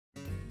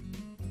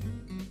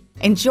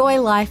Enjoy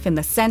life in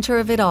the center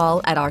of it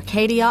all at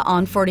Arcadia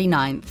on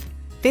 49th.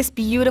 This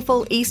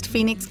beautiful East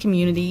Phoenix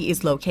community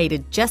is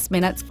located just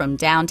minutes from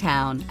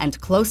downtown and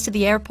close to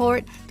the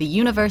airport, the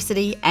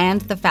university,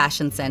 and the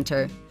fashion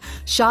center.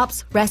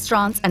 Shops,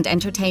 restaurants, and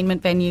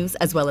entertainment venues,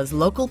 as well as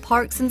local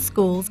parks and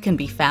schools, can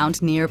be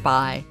found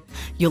nearby.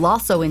 You'll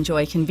also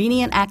enjoy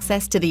convenient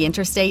access to the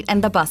interstate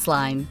and the bus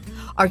line.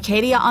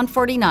 Arcadia on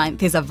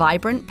 49th is a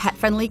vibrant,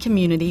 pet-friendly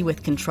community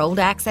with controlled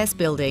access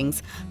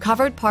buildings,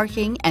 covered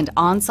parking, and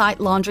on-site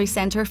laundry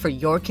center for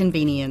your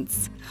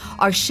convenience.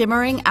 Our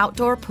shimmering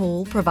outdoor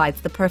pool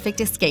provides the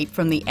perfect escape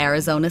from the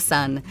Arizona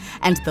sun,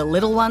 and the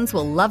little ones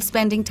will love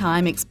spending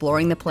time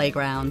exploring the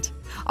playground.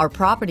 Our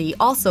property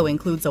also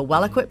includes a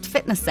well-equipped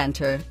fitness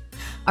center.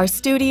 Our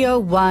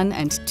studio 1-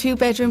 and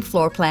 2-bedroom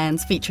floor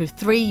plans feature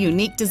 3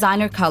 unique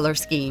designer color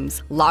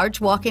schemes, large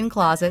walk-in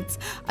closets,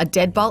 a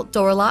deadbolt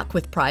door lock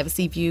with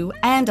privacy view,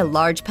 and a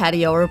large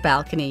patio or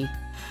balcony.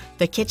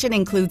 The kitchen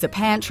includes a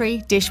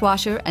pantry,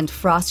 dishwasher, and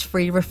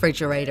frost-free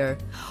refrigerator.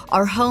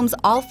 Our homes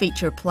all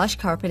feature plush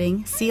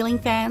carpeting, ceiling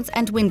fans,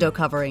 and window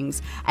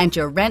coverings, and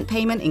your rent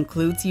payment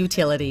includes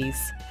utilities.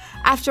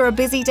 After a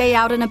busy day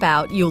out and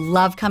about, you'll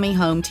love coming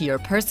home to your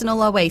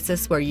personal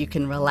oasis where you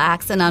can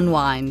relax and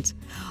unwind.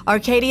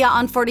 Arcadia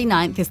on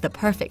 49th is the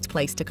perfect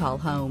place to call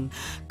home.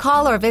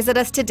 Call or visit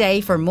us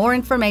today for more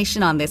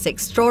information on this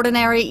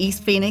extraordinary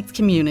East Phoenix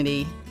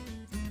community.